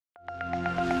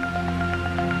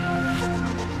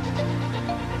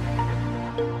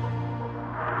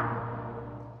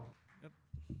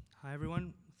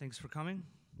Thanks for coming.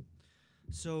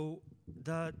 So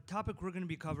the topic we're going to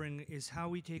be covering is how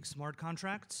we take smart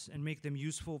contracts and make them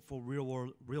useful for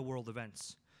real-world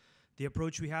events. The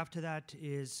approach we have to that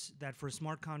is that for a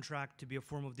smart contract to be a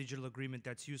form of digital agreement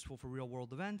that's useful for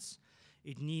real-world events,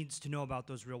 it needs to know about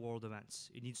those real-world events.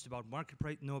 It needs to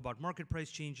know about market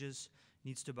price changes, it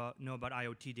needs to know about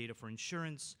IoT data for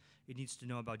insurance, it needs to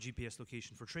know about GPS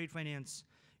location for trade finance,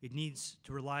 it needs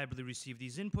to reliably receive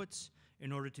these inputs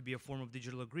in order to be a form of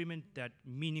digital agreement that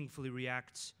meaningfully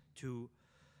reacts to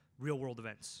real-world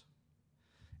events.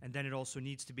 And then it also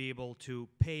needs to be able to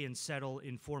pay and settle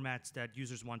in formats that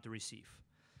users want to receive.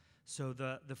 So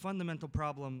the fundamental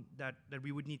problem that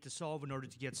we would need to solve in order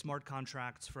to get smart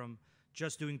contracts from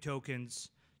just doing tokens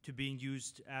to being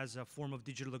used as a form of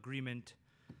digital agreement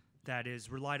that is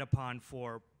relied upon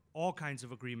for all kinds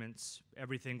of agreements,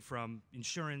 everything from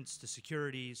insurance to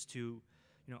securities to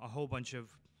a whole bunch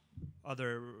of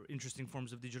other interesting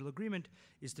forms of digital agreement,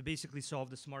 is to basically solve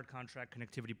the smart contract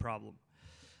connectivity problem.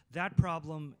 That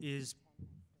problem is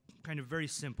kind of very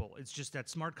simple. It's just that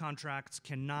smart contracts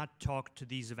cannot talk to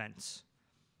these events.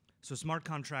 So smart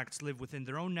contracts live within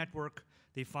their own network,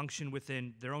 they function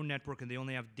within their own network, and they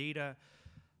only have data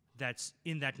that's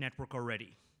in that network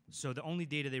already. So the only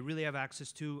data they really have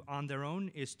access to on their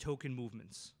own is token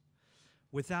movements.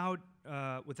 Without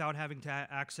having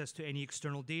access to any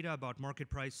external data about market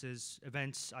prices,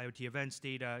 events, IoT events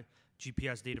data,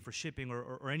 GPS data for shipping,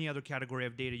 or any other category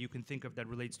of data you can think of that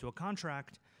relates to a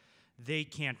contract, they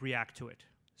can't react to it.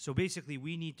 So basically,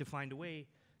 we need to find a way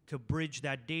to bridge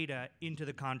that data into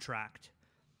the contract.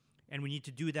 And we need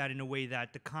to do that in a way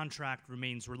that the contract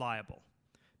remains reliable.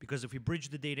 Because if we bridge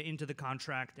the data into the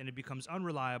contract and it becomes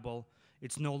unreliable,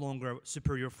 it's no longer a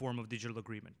superior form of digital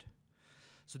agreement.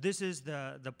 So this is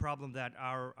the problem that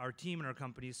our team and our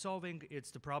company is solving.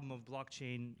 It's the problem of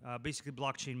blockchain, basically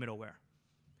blockchain middleware.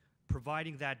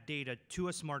 Providing that data to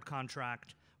a smart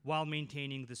contract while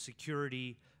maintaining the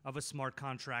security of a smart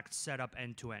contract set up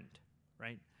end-to-end,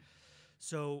 right?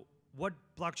 So what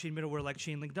blockchain middleware like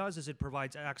Chainlink does is it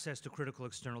provides access to critical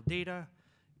external data.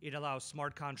 It allows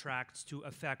smart contracts to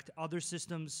affect other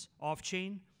systems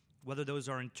off-chain, whether those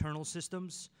are internal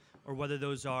systems or whether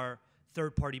those are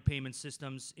third-party payment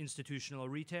systems, institutional or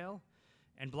retail.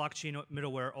 And blockchain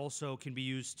middleware also can be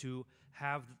used to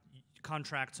have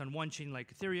contracts on one chain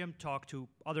like Ethereum talk to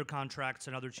other contracts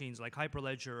on other chains like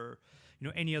Hyperledger or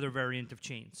any other variant of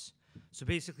chains. So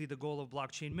basically the goal of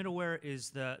blockchain middleware is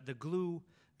the glue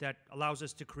that allows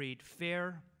us to create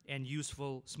fair and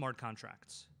useful smart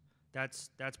contracts. That's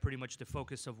pretty much the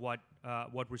focus of what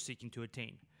we're seeking to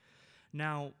attain.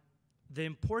 Now, the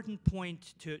important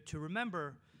point to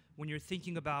remember when you're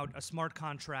thinking about a smart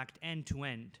contract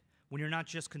end-to-end, when you're not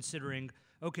just considering,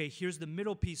 okay, here's the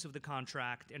middle piece of the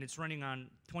contract, and it's running on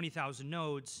 20,000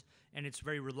 nodes, and it's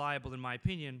very reliable in my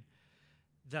opinion,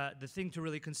 the thing to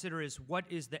really consider is what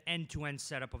is the end-to-end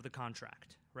setup of the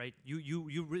contract, right?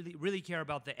 You really care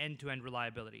about the end-to-end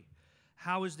reliability.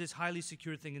 How is this highly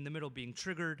secure thing in the middle being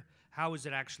triggered? How is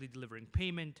it actually delivering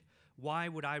payment? Why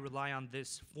would I rely on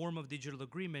this form of digital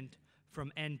agreement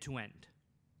from end to end,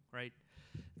 right?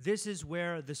 This is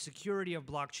where the security of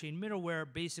blockchain middleware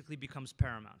basically becomes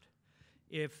paramount.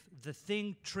 If the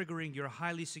thing triggering your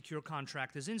highly secure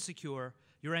contract is insecure,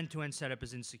 your end-to-end setup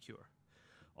is insecure.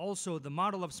 Also, the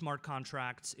model of smart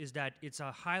contracts is that it's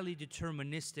a highly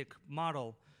deterministic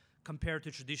model compared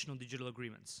to traditional digital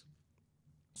agreements.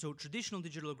 So traditional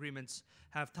digital agreements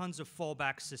have tons of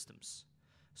fallback systems.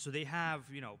 So they have,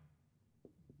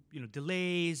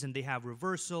 delays, and they have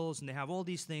reversals, and they have all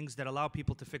these things that allow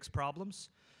people to fix problems.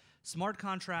 Smart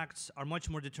contracts are much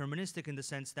more deterministic in the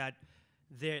sense that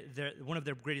one of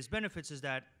their greatest benefits is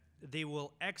that they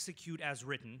will execute as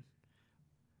written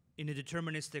in a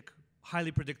deterministic,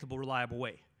 highly predictable, reliable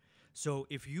way. So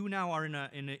if you now are in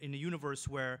a universe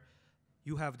where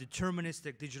you have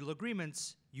deterministic digital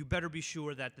agreements, you better be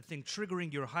sure that the thing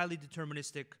triggering your highly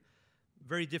deterministic,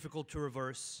 very difficult to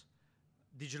reverse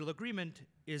digital agreement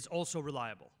is also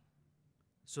reliable.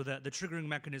 So that the triggering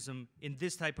mechanism in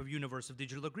this type of universe of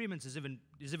digital agreements is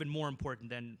even more important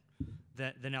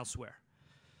than elsewhere.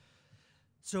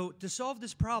 So to solve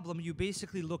this problem, you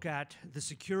basically look at the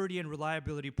security and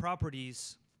reliability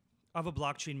properties of a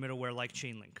blockchain middleware like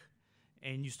Chainlink.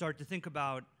 And you start to think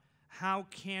about how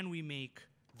can we make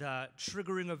the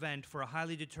triggering event for a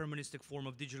highly deterministic form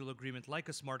of digital agreement like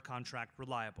a smart contract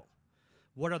reliable?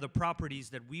 What are the properties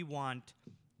that we want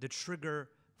the trigger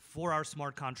for our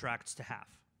smart contracts to have?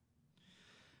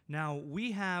 Now,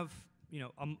 we have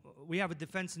a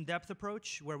defense in depth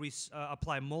approach where we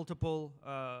apply multiple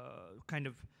kind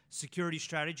of security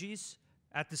strategies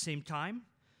at the same time.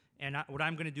 And what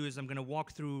I'm going to do is I'm going to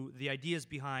walk through the ideas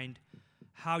behind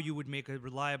how you would make a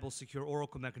reliable, secure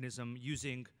Oracle mechanism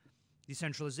using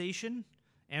decentralization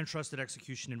and trusted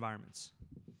execution environments.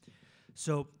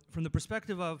 So from the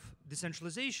perspective of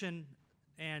decentralization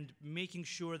and making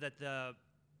sure that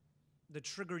the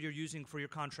trigger you're using for your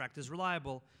contract is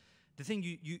reliable, the thing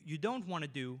you don't want to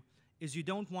do is you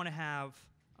don't want to have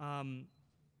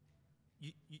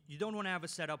you don't want to have a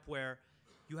setup where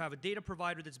you have a data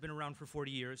provider that's been around for 40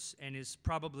 years and is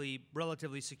probably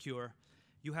relatively secure.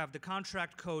 You have the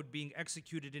contract code being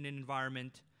executed in an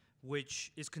environment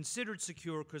which is considered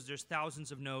secure because there's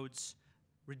thousands of nodes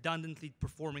redundantly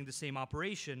performing the same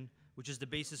operation, which is the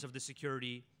basis of the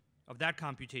security of that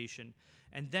computation.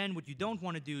 And then what you don't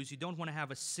want to do is you don't want to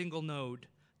have a single node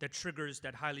that triggers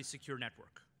that highly secure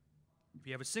network. If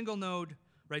you have a single node,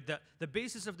 right, the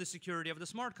basis of the security of the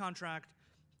smart contract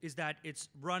is that it's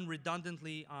run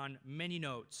redundantly on many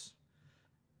nodes.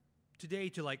 Today,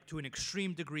 to an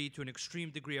extreme degree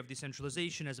of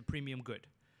decentralization as a premium good.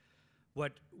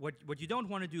 What you don't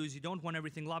want to do is you don't want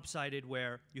everything lopsided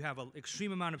where you have an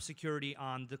extreme amount of security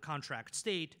on the contract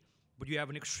state, but you have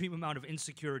an extreme amount of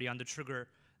insecurity on the trigger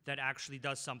that actually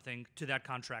does something to that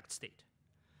contract state.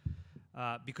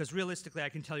 Because realistically, I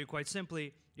can tell you quite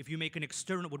simply, if you make an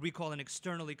external, what we call an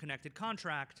externally connected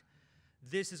contract,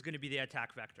 this is going to be the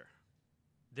attack vector.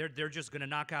 They're just going to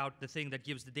knock out the thing that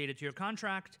gives the data to your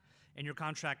contract, and your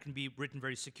contract can be written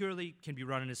very securely, can be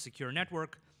run in a secure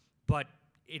network, but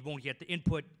it won't get the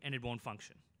input and it won't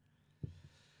function.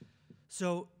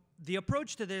 So the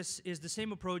approach to this is the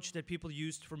same approach that people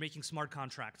used for making smart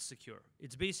contracts secure.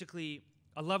 It's basically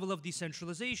a level of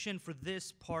decentralization for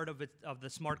this part of the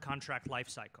smart contract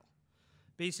lifecycle.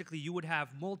 Basically, you would have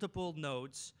multiple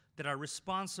nodes that are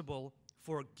responsible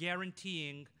for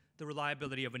guaranteeing the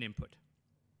reliability of an input.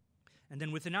 And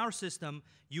then within our system,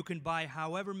 you can buy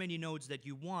however many nodes that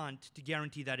you want to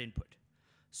guarantee that input.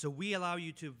 So we allow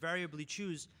you to variably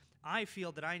choose, I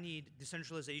feel that I need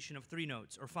decentralization of 3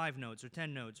 nodes, or 5 nodes, or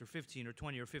 10 nodes, or 15, or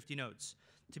 20, or 50 nodes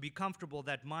to be comfortable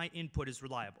that my input is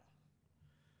reliable.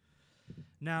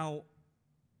 Now,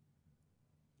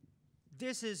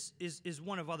 this is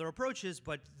one of other approaches,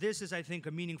 but this is, I think,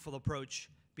 a meaningful approach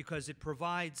because it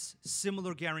provides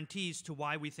similar guarantees to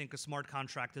why we think a smart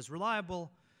contract is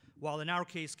reliable, while in our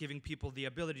case, giving people the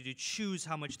ability to choose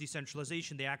how much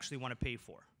decentralization they actually want to pay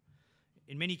for.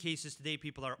 In many cases today,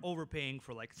 people are overpaying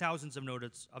for like thousands of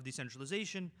nodes of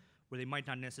decentralization where they might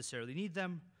not necessarily need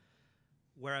them.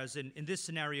 Whereas in this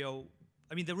scenario,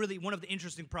 I mean, one of the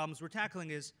interesting problems we're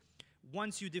tackling is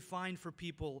once you define for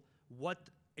people what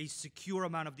a secure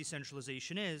amount of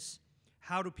decentralization is,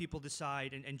 how do people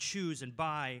decide and choose and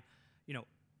buy,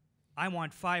 I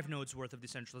want 5 nodes worth of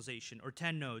decentralization, or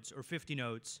 10 nodes, or 50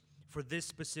 nodes for this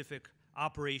specific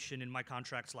operation in my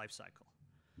contract's lifecycle.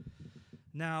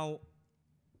 Now,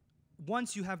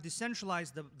 once you have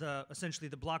decentralized essentially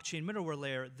the blockchain middleware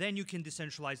layer, then you can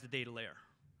decentralize the data layer.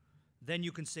 Then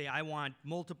you can say, I want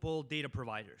multiple data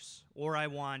providers, or I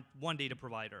want one data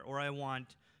provider, or I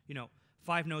want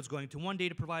 5 nodes going to one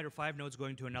data provider, 5 nodes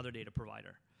going to another data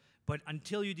provider. But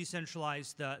until you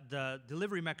decentralize the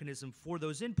delivery mechanism for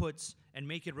those inputs and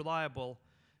make it reliable,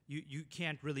 you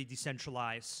can't really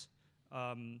decentralize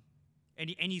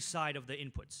any side of the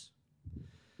inputs.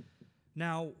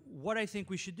 Now, what I think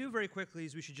we should do very quickly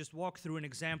is we should just walk through an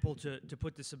example to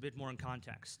put this a bit more in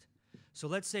context. So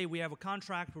let's say we have a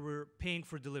contract where we're paying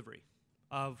for delivery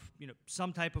of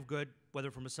some type of good,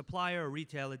 whether from a supplier or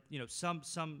retail,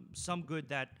 some good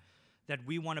that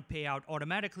we want to pay out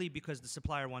automatically because the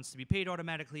supplier wants to be paid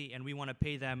automatically, and we want to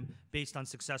pay them based on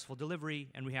successful delivery,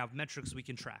 and we have metrics we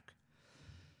can track.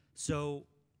 So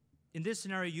in this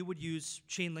scenario, you would use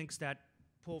Chainlinks that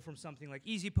pull from something like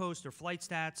EasyPost or Flight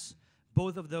Stats.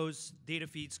 Both of those data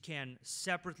feeds can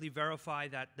separately verify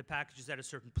that the package is at a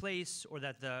certain place or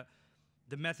that the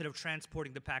method of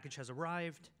transporting the package has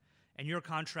arrived. And your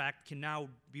contract can now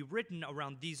be written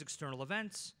around these external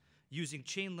events using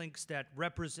Chainlinks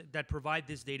that provide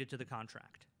this data to the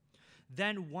contract.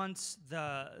 Then once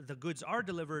the goods are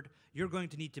delivered, you're going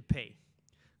to need to pay.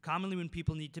 Commonly when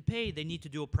people need to pay, they need to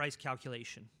do a price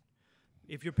calculation.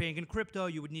 If you're paying in crypto,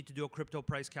 you would need to do a crypto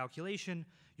price calculation.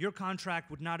 Your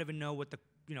contract would not even know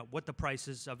what the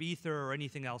prices of Ether or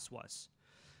anything else was.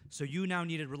 So you now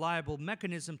need a reliable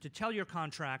mechanism to tell your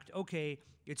contract, okay,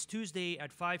 it's Tuesday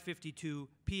at 5:52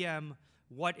 p.m.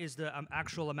 What is the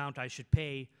actual amount I should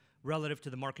pay relative to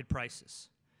the market prices?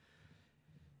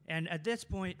 And at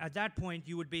that point,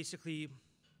 you would basically,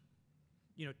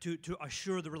 to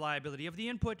assure the reliability of the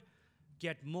input,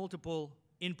 get multiple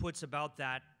inputs about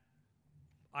that,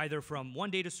 either from one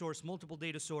data source, multiple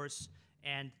data source,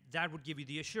 And that would give you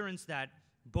the assurance that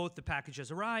both the package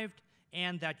has arrived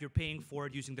and that you're paying for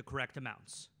it using the correct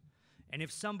amounts. And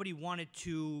if somebody wanted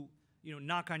to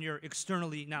knock on your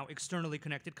externally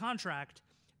connected contract,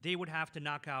 they would have to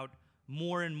knock out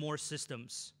more and more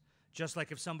systems. Just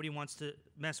like if somebody wants to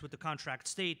mess with the contract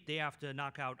state, they have to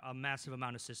knock out a massive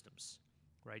amount of systems,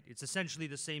 right? It's essentially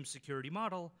the same security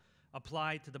model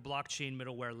applied to the blockchain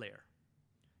middleware layer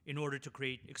in order to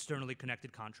create externally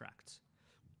connected contracts.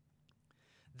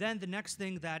 Then the next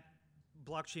thing that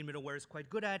blockchain middleware is quite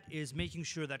good at is making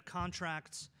sure that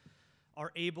contracts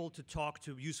are able to talk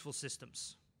to useful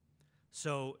systems.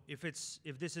 So if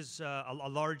this is a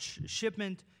large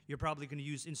shipment, you're probably going to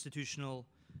use institutional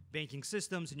banking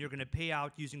systems, and you're going to pay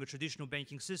out using a traditional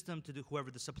banking system to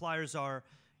whoever the suppliers are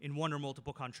in one or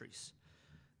multiple countries.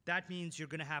 That means you're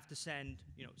going to have to send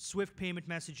SWIFT payment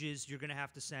messages. You're going to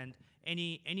have to send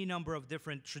any number of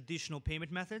different traditional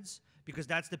payment methods, because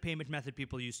that's the payment method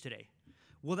people use today.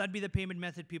 Will that be the payment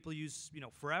method people use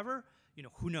forever?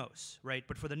 Who knows, right?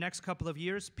 But for the next couple of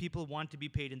years, people want to be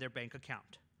paid in their bank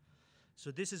account.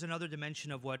 So this is another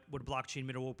dimension of what blockchain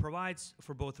middleware provides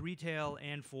for both retail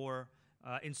and for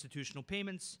institutional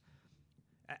payments.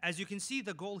 As you can see,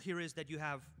 the goal here is that you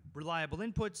have reliable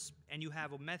inputs and you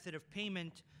have a method of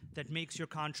payment that makes your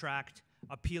contract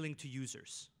appealing to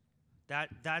users.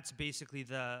 That's basically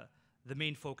the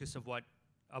main focus of what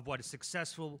a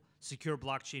successful, secure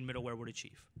blockchain middleware would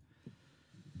achieve.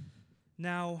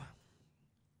 Now,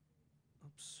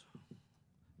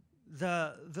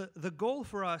 the goal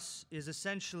for us is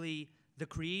essentially the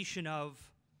creation of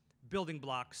building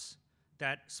blocks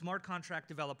that smart contract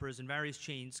developers in various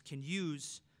chains can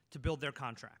use to build their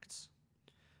contracts.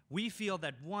 We feel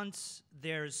that once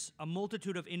there's a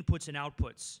multitude of inputs and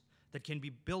outputs that can be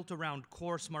built around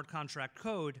core smart contract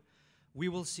code, we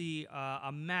will see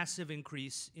a massive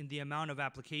increase in the amount of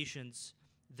applications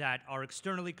that are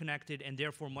externally connected and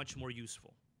therefore much more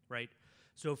useful, right?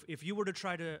 So if you were to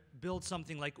try to build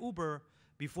something like Uber,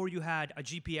 before you had a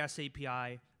GPS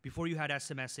API, before you had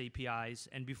SMS APIs,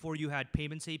 and before you had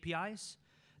payments APIs,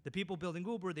 the people building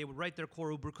Uber, they would write their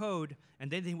core Uber code,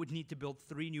 and then they would need to build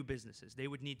 3 new businesses. They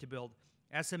would need to build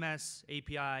SMS,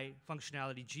 API,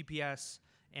 functionality, GPS,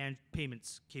 and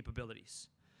payments capabilities.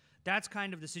 That's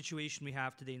kind of the situation we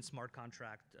have today in smart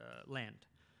contract land.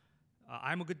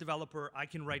 I'm a good developer. I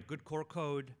can write good core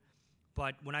code.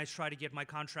 But when I try to get my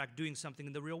contract doing something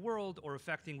in the real world or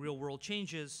affecting real world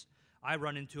changes, I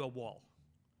run into a wall.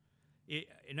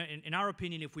 In our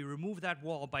opinion, if we remove that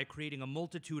wall by creating a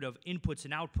multitude of inputs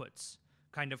and outputs,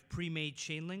 kind of pre-made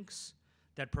chain links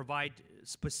that provide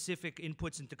specific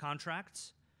inputs into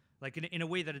contracts, like in a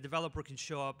way that a developer can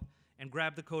show up and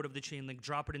grab the code of the chain link,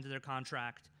 drop it into their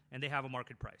contract, and they have a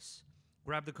market price.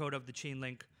 Grab the code of the chain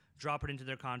link, drop it into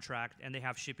their contract, and they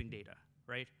have shipping data,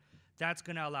 right? That's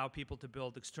going to allow people to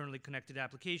build externally connected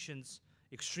applications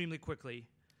extremely quickly,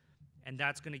 and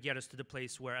that's going to get us to the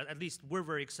place where at least we're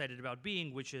very excited about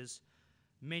being, which is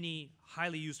many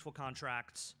highly useful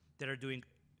contracts that are doing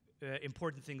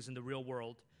important things in the real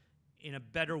world in a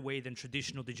better way than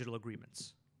traditional digital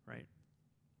agreements, right?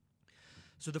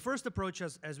 So the first approach,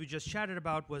 as we just chatted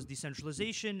about, was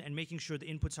decentralization and making sure the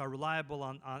inputs are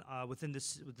reliable within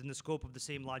the scope of the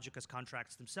same logic as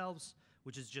contracts themselves,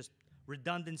 which is just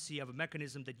redundancy of a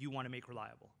mechanism that you want to make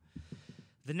reliable.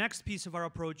 The next piece of our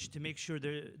approach to make sure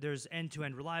there's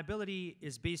end-to-end reliability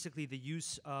is basically the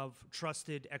use of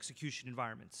trusted execution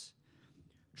environments.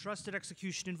 Trusted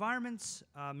execution environments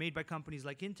made by companies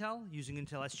like Intel, using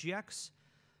Intel SGX,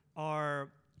 are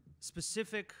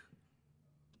specific.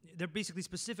 They're basically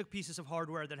specific pieces of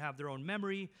hardware that have their own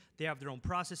memory, they have their own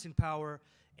processing power,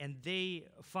 and they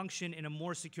function in a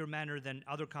more secure manner than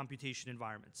other computation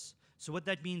environments. So what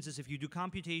that means is if you do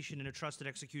computation in a trusted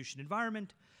execution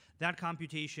environment, that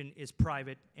computation is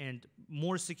private and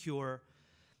more secure.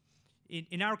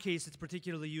 In our case, it's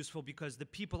particularly useful because the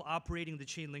people operating the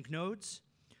Chainlink nodes,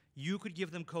 you could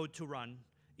give them code to run.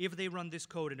 If they run this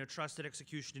code in a trusted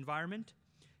execution environment,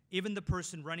 even the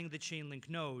person running the Chainlink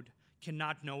node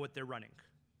cannot know what they're running.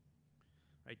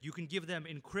 Right? You can give them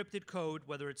encrypted code,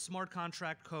 whether it's smart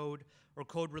contract code or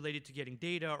code related to getting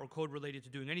data or code related to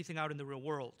doing anything out in the real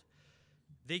world.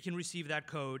 They can receive that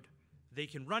code, they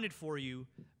can run it for you,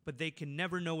 but they can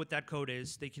never know what that code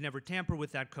is, they can never tamper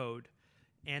with that code,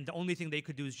 and the only thing they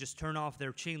could do is just turn off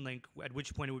their Chainlink, at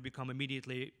which point it would become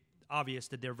immediately obvious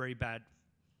that they're very bad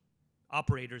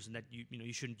operators and that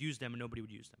you shouldn't use them and nobody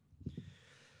would use them.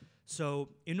 So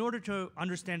in order to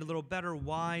understand a little better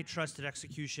why trusted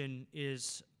execution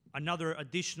is another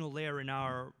additional layer in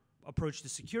our approach to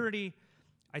security,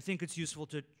 I think it's useful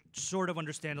to sort of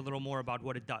understand a little more about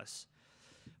what it does.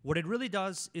 What it really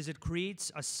does is it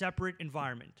creates a separate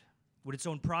environment with its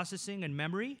own processing and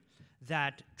memory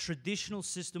that traditional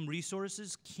system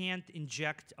resources can't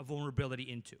inject a vulnerability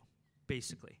into,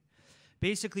 basically.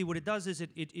 Basically, what it does is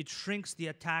it shrinks the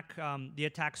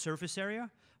attack surface area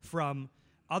from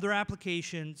other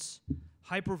applications,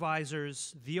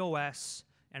 hypervisors, the OS,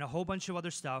 and a whole bunch of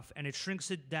other stuff, and it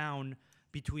shrinks it down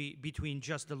between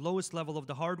just the lowest level of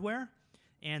the hardware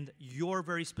and your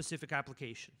very specific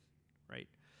application, right?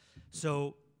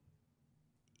 So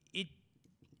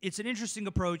it's an interesting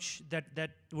approach that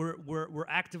we're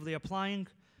actively applying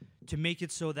to make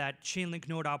it so that Chainlink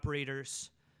node operators,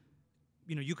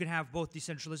 you can have both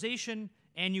decentralization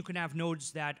and you can have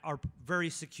nodes that are very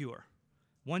secure.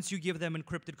 Once you give them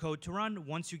encrypted code to run,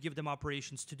 once you give them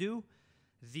operations to do,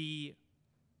 the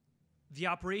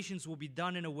operations will be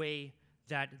done in a way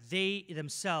that they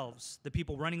themselves, the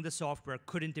people running the software,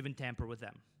 couldn't even tamper with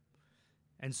them.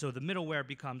 And so the middleware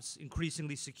becomes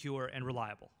increasingly secure and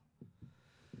reliable.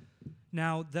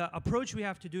 Now, the approach we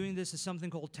have to doing this is something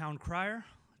called TownCrier.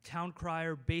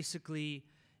 TownCrier basically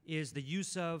is the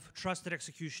use of trusted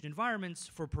execution environments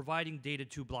for providing data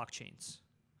to blockchains.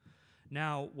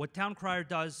 Now, what TownCrier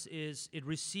does is it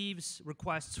receives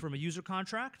requests from a user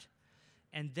contract,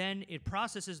 and then it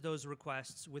processes those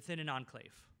requests within an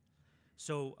enclave.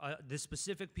 So this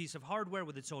specific piece of hardware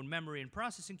with its own memory and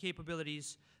processing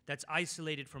capabilities that's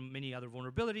isolated from many other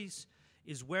vulnerabilities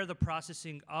is where the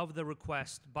processing of the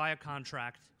request by a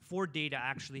contract for data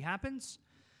actually happens.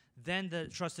 Then the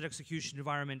trusted execution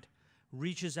environment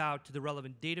reaches out to the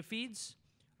relevant data feeds,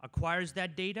 acquires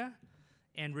that data,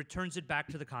 and returns it back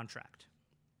to the contract.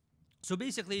 So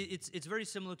basically, it's very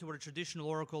similar to what a traditional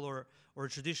Oracle or a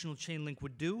traditional Chainlink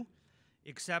would do,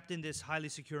 except in this highly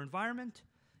secure environment.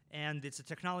 And it's a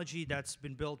technology that's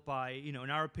been built by, in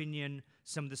our opinion,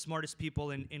 some of the smartest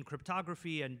people in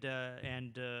cryptography and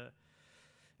kind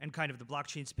of the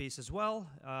blockchain space as well,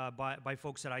 by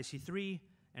folks at IC3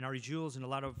 and Ari Jules and a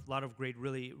lot of great,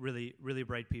 really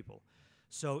bright people.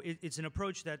 So it's an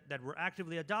approach that we're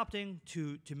actively adopting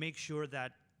to make sure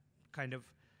that kind of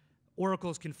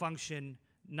oracles can function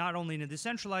not only in a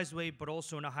decentralized way, but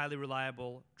also in a highly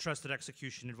reliable, trusted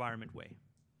execution environment way.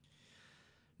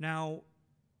 Now,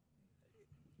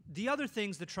 the other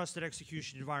things that trusted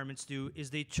execution environments do is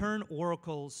they turn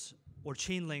oracles or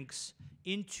Chainlinks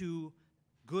into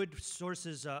good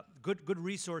sources, good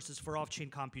resources for off-chain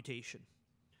computation.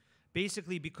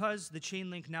 Basically, because the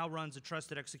Chainlink now runs a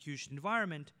trusted execution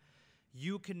environment,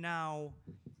 you can now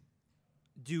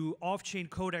do off-chain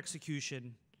code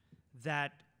execution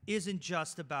that isn't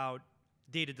just about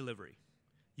data delivery.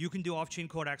 You can do off-chain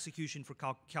code execution for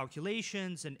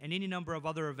calculations and any number of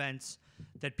other events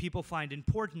that people find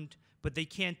important, but they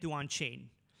can't do on-chain.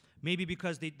 Maybe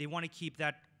because they want to keep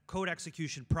that code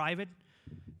execution private,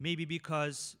 maybe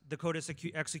because the code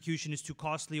execution is too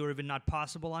costly or even not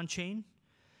possible on-chain.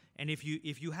 And if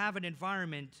you have an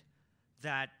environment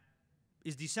that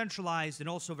is decentralized and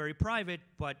also very private,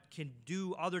 but can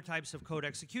do other types of code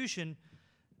execution,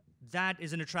 that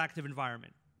is an attractive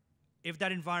environment. If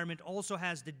that environment also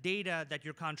has the data that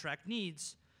your contract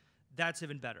needs, that's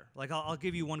even better. Like I'll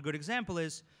give you one good example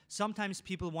is sometimes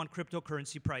people want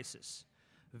cryptocurrency prices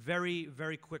very,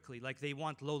 very quickly, like they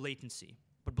want low latency.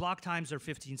 But block times are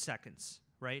 15 seconds,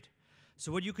 right?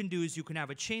 So what you can do is you can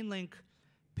have a Chainlink,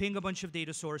 ping a bunch of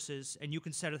data sources, and you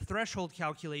can set a threshold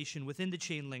calculation within the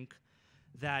Chainlink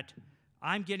that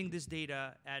I'm getting this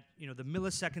data at the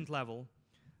millisecond level.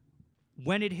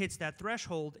 When it hits that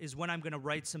threshold is when I'm going to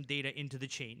write some data into the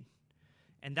chain.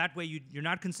 And that way you're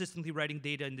not consistently writing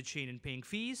data in the chain and paying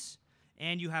fees,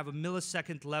 and you have a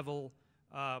millisecond level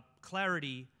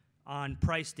clarity on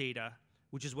price data,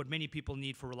 which is what many people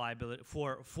need for reliability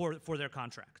for their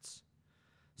contracts.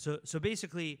 So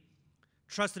basically,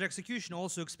 trusted execution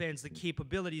also expands the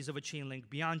capabilities of a Chainlink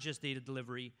beyond just data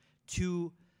delivery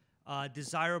to a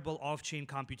desirable off-chain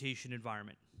computation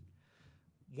environment.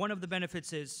 One of the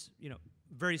benefits is,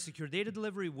 very secure data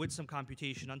delivery with some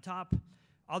computation on top.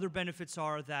 Other benefits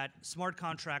are that smart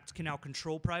contracts can now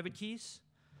control private keys.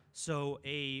 So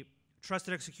a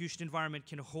trusted execution environment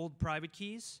can hold private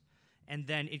keys, and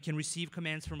then it can receive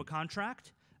commands from a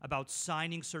contract about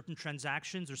signing certain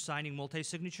transactions or signing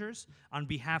multi-signatures on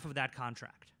behalf of that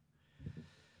contract.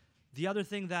 The other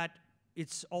thing that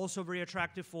it's also very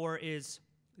attractive for is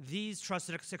these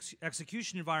trusted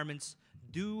execution environments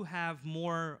do have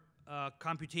more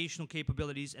computational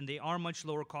capabilities, and they are much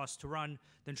lower cost to run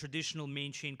than traditional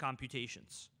main chain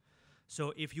computations.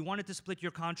 So if you wanted to split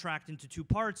your contract into two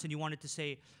parts and you wanted to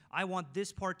say, I want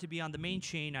this part to be on the main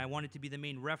chain, I want it to be the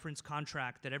main reference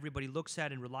contract that everybody looks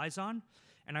at and relies on,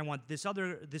 and I want this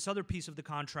other piece of the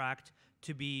contract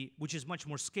to be, which is much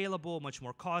more scalable, much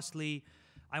more costly.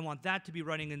 I want that to be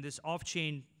running in this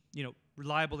off-chain,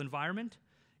 reliable environment.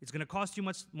 It's going to cost you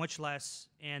much less,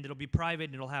 and it'll be private,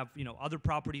 and it'll have other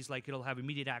properties, like it'll have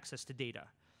immediate access to data.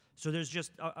 So there's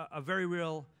just a very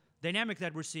real dynamic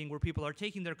that we're seeing where people are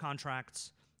taking their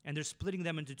contracts and they're splitting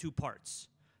them into two parts.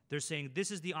 They're saying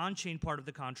this is the on-chain part of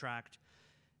the contract.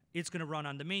 It's going to run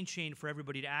on the main chain for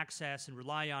everybody to access and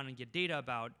rely on and get data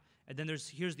about. And then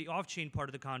here's the off-chain part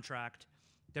of the contract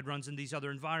that runs in these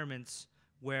other environments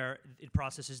where it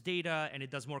processes data and it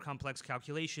does more complex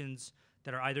calculations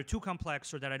that are either too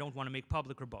complex or that I don't want to make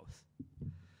public, or both.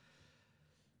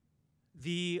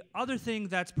 The other thing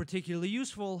that's particularly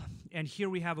useful, and here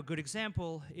we have a good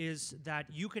example, is that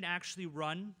you can actually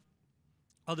run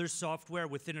other software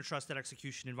within a trusted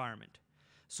execution environment.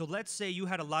 So let's say you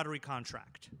had a lottery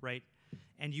contract, right?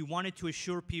 And you wanted to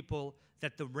assure people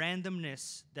that the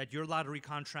randomness that your lottery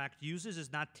contract uses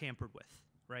is not tampered with,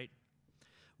 right?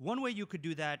 One way you could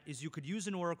do that is you could use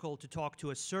an oracle to talk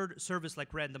to a service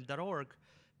like random.org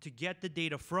to get the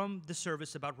data from the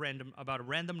service about a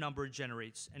random number it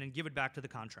generates, and then give it back to the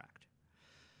contract.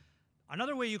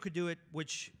 Another way you could do it,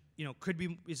 which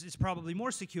is probably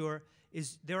more secure,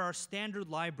 is there are standard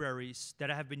libraries that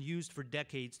have been used for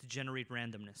decades to generate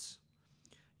randomness.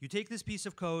 You take this piece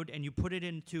of code and you put it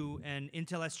into an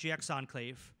Intel SGX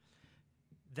enclave.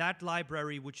 That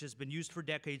library, which has been used for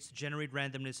decades to generate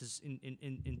randomness, is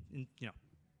in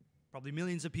probably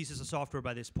millions of pieces of software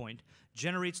by this point,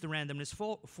 generates the randomness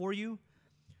for you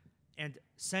and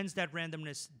sends that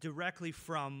randomness directly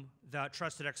from the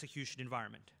trusted execution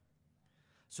environment.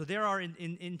 So there are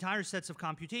entire sets of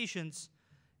computations,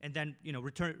 and then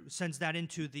sends that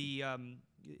into the,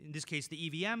 in this case,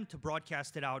 the EVM to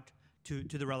broadcast it out to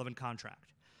the relevant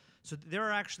contract. So there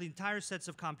are actually entire sets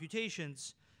of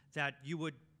computations that you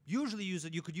would usually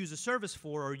you could use a service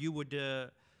for, or you would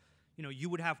you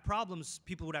would have problems,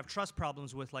 people would have trust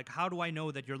problems with, like, how do I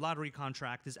know that your lottery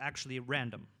contract is actually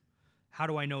random? How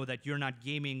do I know that you're not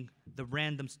gaming the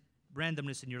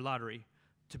randomness in your lottery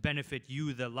to benefit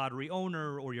you, the lottery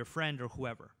owner, or your friend, or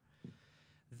whoever?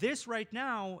 This right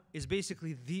now is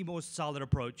basically the most solid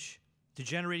approach to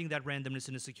generating that randomness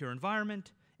in a secure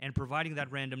environment and providing that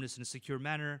randomness in a secure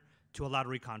manner to a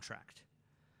lottery contract.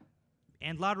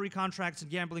 And lottery contracts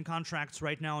and gambling contracts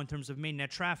right now, in terms of mainnet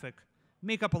traffic,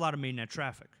 make up a lot of mainnet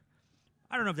traffic.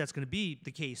 I don't know if that's going to be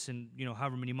the case in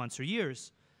however many months or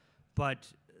years,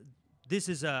 but this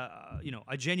is a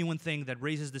genuine thing that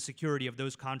raises the security of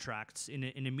those contracts in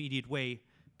an immediate way,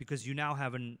 because you now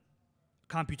have a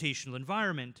computational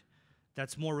environment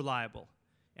that's more reliable.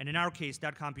 And in our case,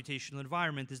 that computational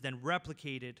environment is then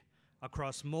replicated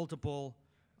across multiple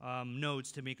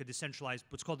nodes to make a decentralized,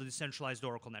 what's called a decentralized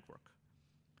Oracle network.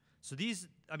 So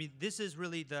this is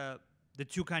really the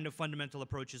two kind of fundamental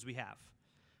approaches we have.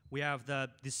 We have the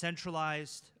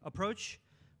decentralized approach,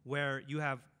 where you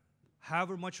have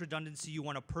however much redundancy you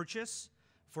want to purchase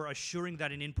for assuring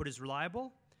that an input is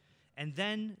reliable. And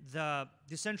then the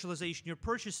decentralization you're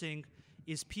purchasing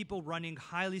is people running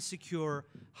highly secure,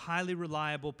 highly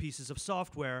reliable pieces of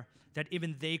software that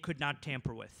even they could not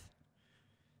tamper with.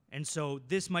 And so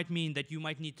this might mean that you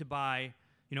might need to buy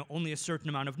only a certain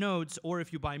amount of nodes, or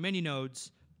if you buy many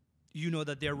nodes, you know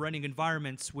that they're running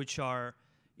environments which are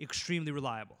extremely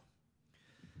reliable.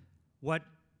 What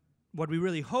we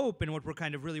really hope, and what we're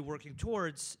kind of really working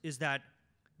towards, is that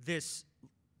this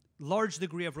large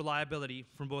degree of reliability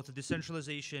from both a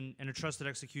decentralization and a trusted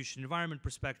execution environment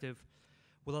perspective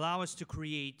will allow us to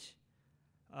create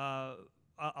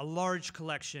a large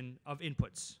collection of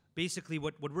inputs. Basically,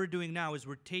 what we're doing now is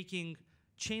we're taking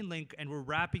Chainlink and we're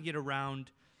wrapping it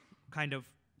around kind of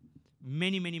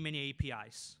many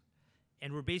APIs.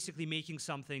 And we're basically making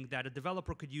something that a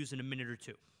developer could use in a minute or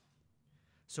two.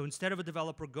 So instead of a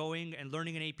developer going and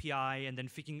learning an API and then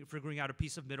figuring out a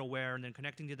piece of middleware and then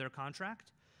connecting to their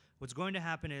contract, what's going to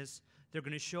happen is they're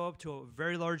going to show up to a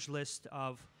very large list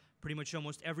of pretty much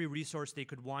almost every resource they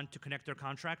could want to connect their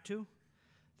contract to.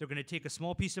 They're going to take a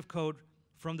small piece of code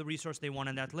from the resource they want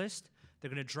on that list. They're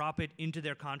going to drop it into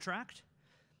their contract,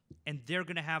 and they're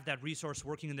going to have that resource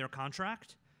working in their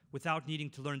contract without needing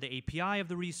to learn the API of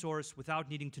the resource, without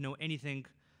needing to know anything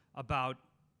about,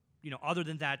 other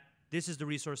than that, this is the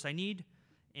resource I need,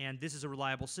 and this is a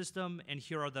reliable system, and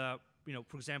here are the,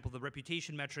 for example, the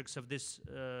reputation metrics of this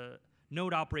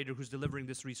node operator who's delivering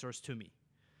this resource to me.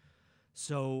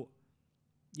 So,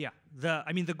 yeah,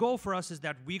 the goal for us is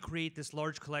that we create this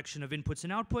large collection of inputs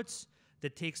and outputs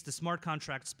that takes the smart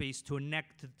contract space to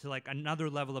like another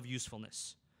level of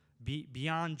usefulness,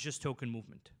 beyond just token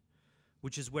movement,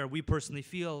 which is where we personally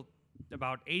feel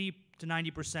about 80 to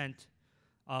 90%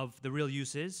 of the real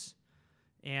use is,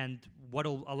 and what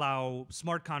will allow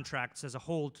smart contracts as a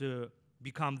whole to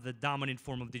become the dominant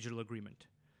form of digital agreement.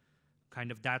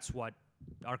 Kind of that's what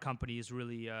our company is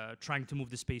really trying to move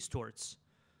the space towards.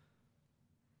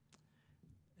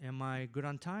 Am I good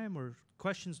on time, or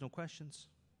questions? No questions?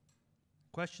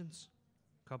 Questions?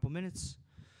 Couple minutes?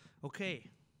 Okay.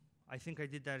 I think I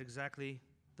did that exactly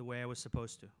the way I was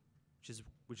supposed to,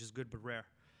 which is good but rare.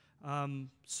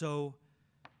 So,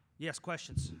 yes,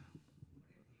 questions?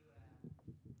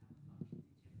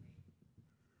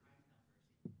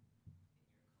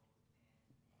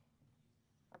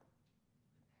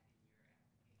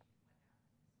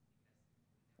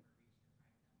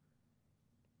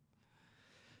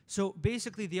 So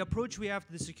basically, the approach we have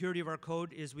to the security of our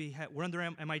code is we're under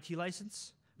MIT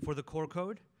license for the core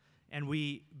code, and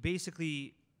we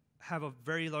basically have a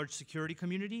very large security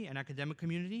community and academic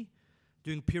community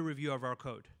doing peer review of our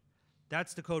code.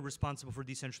 That's the code responsible for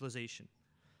decentralization.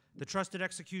 The trusted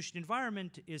execution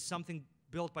environment is something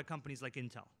built by companies like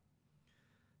Intel.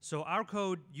 So our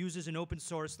code uses an open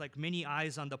source, like many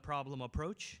eyes on the problem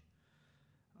approach.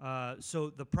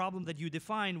 So the problem that you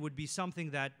define would be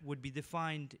something that would be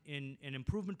defined in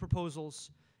improvement proposals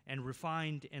and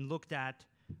refined and looked at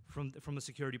from a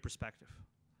security perspective.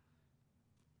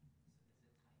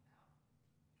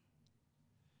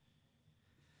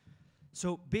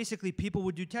 So basically, people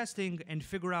would do testing and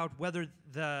figure out whether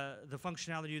the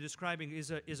functionality you're describing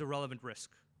is a relevant risk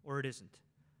or it isn't,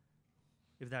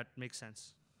 if that makes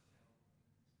sense.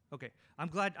 Okay, I'm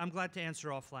glad to answer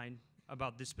offline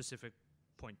about this specific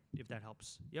point, if that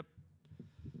helps. Yep.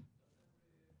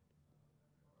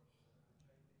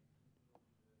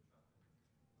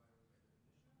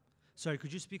 Sorry,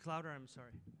 could you speak louder? I'm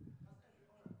sorry.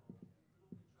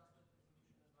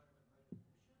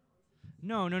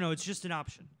 No, it's just an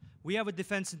option. We have a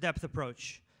defense in depth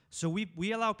approach. So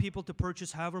we allow people to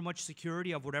purchase however much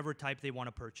security of whatever type they want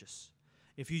to purchase.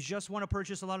 If you just want to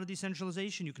purchase a lot of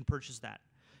decentralization, you can purchase that.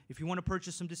 If you want to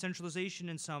purchase some decentralization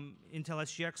and some Intel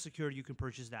SGX security, you can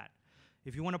purchase that.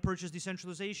 If you want to purchase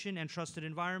decentralization and trusted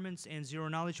environments and zero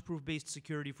knowledge proof based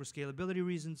security for scalability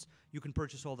reasons, you can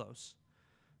purchase all those.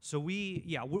 So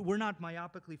we're not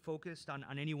myopically focused on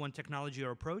any one technology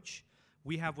or approach.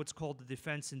 We have what's called the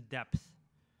defense in depth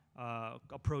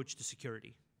approach to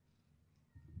security.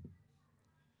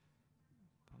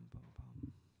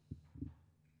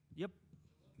 Yep.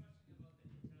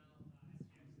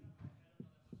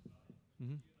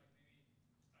 Mm-hmm.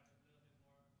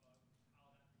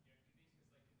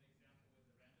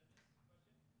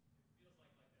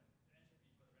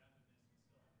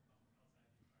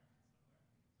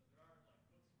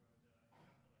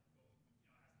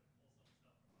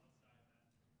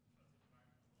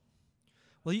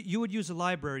 Well, you would use a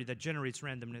library that generates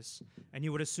randomness, and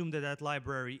you would assume that that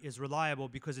library is reliable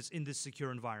because it's in this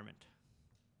secure environment.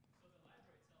 So the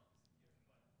library itself is secure,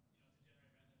 but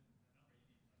to generate random number,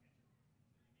 you need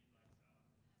entropy.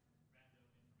 So you need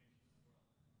random information in the world. And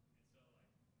so wouldn't that come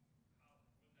from outside the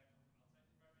environment anyway?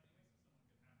 So someone could hack the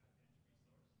entropy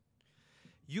source.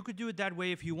 You could do it that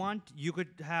way if you want. You could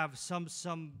have some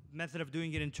method of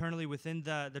doing it internally within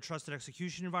the trusted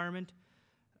execution environment.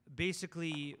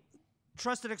 Basically,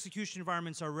 trusted execution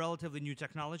environments are relatively new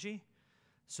technology,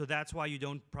 so that's why you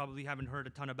probably haven't heard a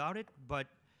ton about it. But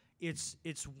it's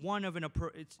one of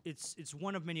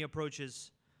many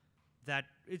approaches that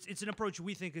it's an approach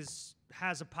we think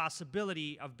has a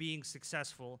possibility of being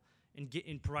successful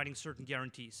in providing certain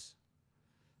guarantees.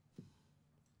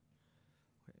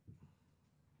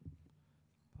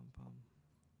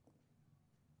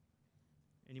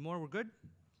 Any more? We're good?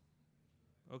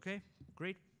 Okay,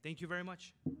 great. Thank you very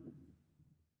much.